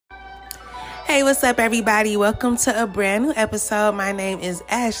Hey, what's up, everybody? Welcome to a brand new episode. My name is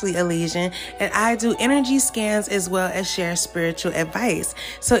Ashley Elysian, and I do energy scans as well as share spiritual advice.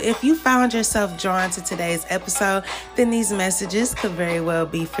 So if you found yourself drawn to today's episode, then these messages could very well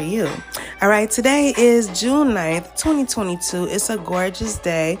be for you. All right, today is June 9th, 2022. It's a gorgeous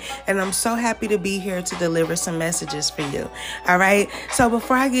day, and I'm so happy to be here to deliver some messages for you. All right, so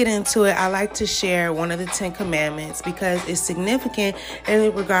before I get into it, I like to share one of the 10 commandments because it's significant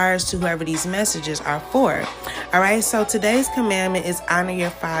in regards to whoever these messages are for. All right, so today's commandment is honor your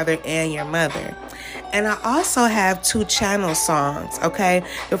father and your mother. And I also have 2 channel songs, okay?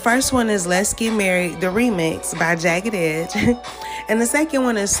 The first one is Let's Get Married, the remix by Jagged Edge. And the second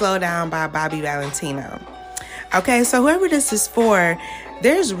one is Slow Down by Bobby Valentino. Okay, so whoever this is for,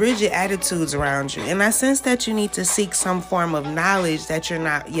 there's rigid attitudes around you. And I sense that you need to seek some form of knowledge that you're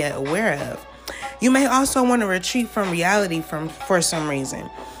not yet aware of. You may also want to retreat from reality for some reason.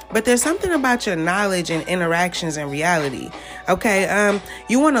 But there's something about your knowledge and interactions in reality. Okay,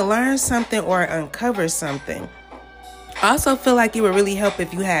 you want to learn something or uncover something. I also feel like it would really help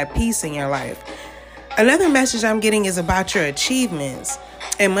if you had peace in your life. Another message I'm getting is about your achievements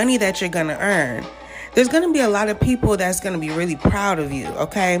and money that you're going to earn. There's going to be a lot of people that's going to be really proud of you,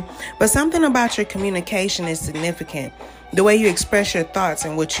 okay? But something about your communication is significant. The way you express your thoughts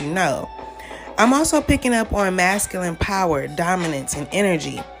and what you know. I'm also picking up on masculine power, dominance, and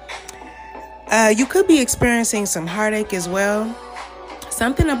energy. You could be experiencing some heartache as well.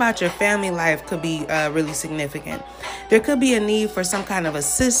 Something about your family life could be really significant. There could be a need for some kind of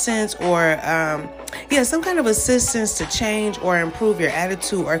assistance or, some kind of assistance to change or improve your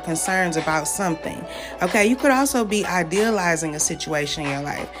attitude or concerns about something. Okay, you could also be idealizing a situation in your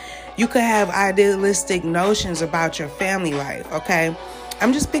life. You could have idealistic notions about your family life, okay?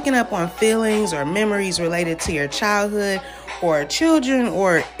 I'm just picking up on feelings or memories related to your childhood or children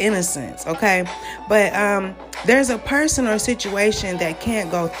or innocence, okay? But there's a person or situation that can't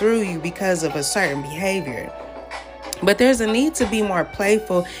go through you because of a certain behavior. But there's a need to be more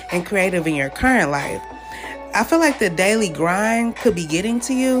playful and creative in your current life. I feel like the daily grind could be getting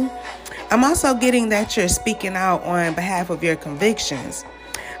to you. I'm also getting that you're speaking out on behalf of your convictions.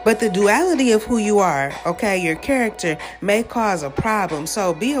 But the duality of who you are, okay, your character may cause a problem.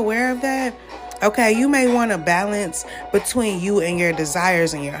 So be aware of that. Okay, you may want to balance between you and your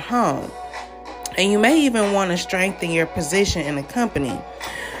desires in your home. And you may even want to strengthen your position in the company.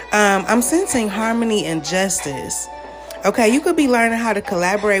 I'm sensing harmony and justice. Okay, you could be learning how to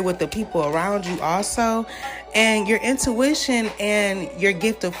collaborate with the people around you also. And your intuition and your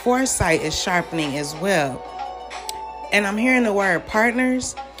gift of foresight is sharpening as well. And I'm hearing the word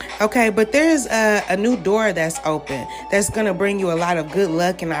partners. Okay, but there's a new door that's open that's going to bring you a lot of good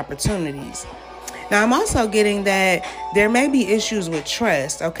luck and opportunities. Now, I'm also getting that there may be issues with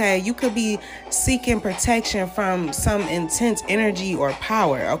trust, okay? You could be seeking protection from some intense energy or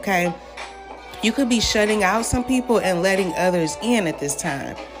power, okay? You could be shutting out some people and letting others in at this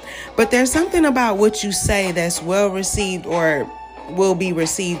time. But there's something about what you say that's well received or will be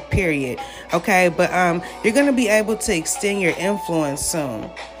received, period. Okay, but you're going to be able to extend your influence soon.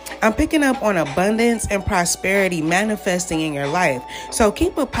 I'm picking up on abundance and prosperity manifesting in your life. So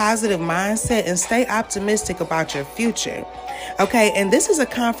keep a positive mindset and stay optimistic about your future. Okay, and this is a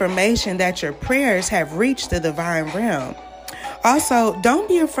confirmation that your prayers have reached the divine realm. Also, don't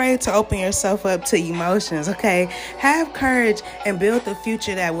be afraid to open yourself up to emotions, okay? Have courage and build the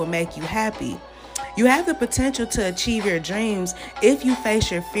future that will make you happy. You have the potential to achieve your dreams if you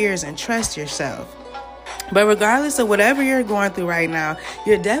face your fears and trust yourself. But regardless of whatever you're going through right now,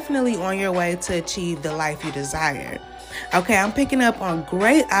 you're definitely on your way to achieve the life you desire. Okay, I'm picking up on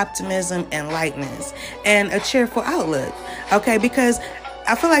great optimism and lightness and a cheerful outlook. Okay, because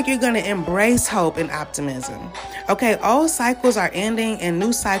I feel like you're going to embrace hope and optimism. Okay, old cycles are ending and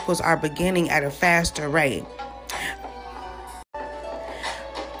new cycles are beginning at a faster rate.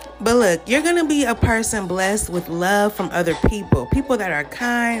 But look, you're going to be a person blessed with love from other people. People that are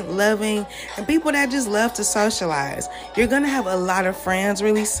kind, loving, and people that just love to socialize. You're going to have a lot of friends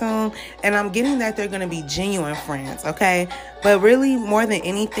really soon. And I'm getting that they're going to be genuine friends, okay? But really, more than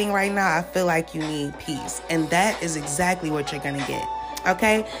anything right now, I feel like you need peace. And that is exactly what you're going to get.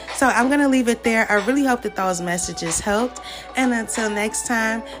 Okay, so I'm going to leave it there. I really hope that those messages helped. And until next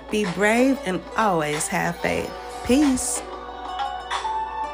time, be brave and always have faith. Peace.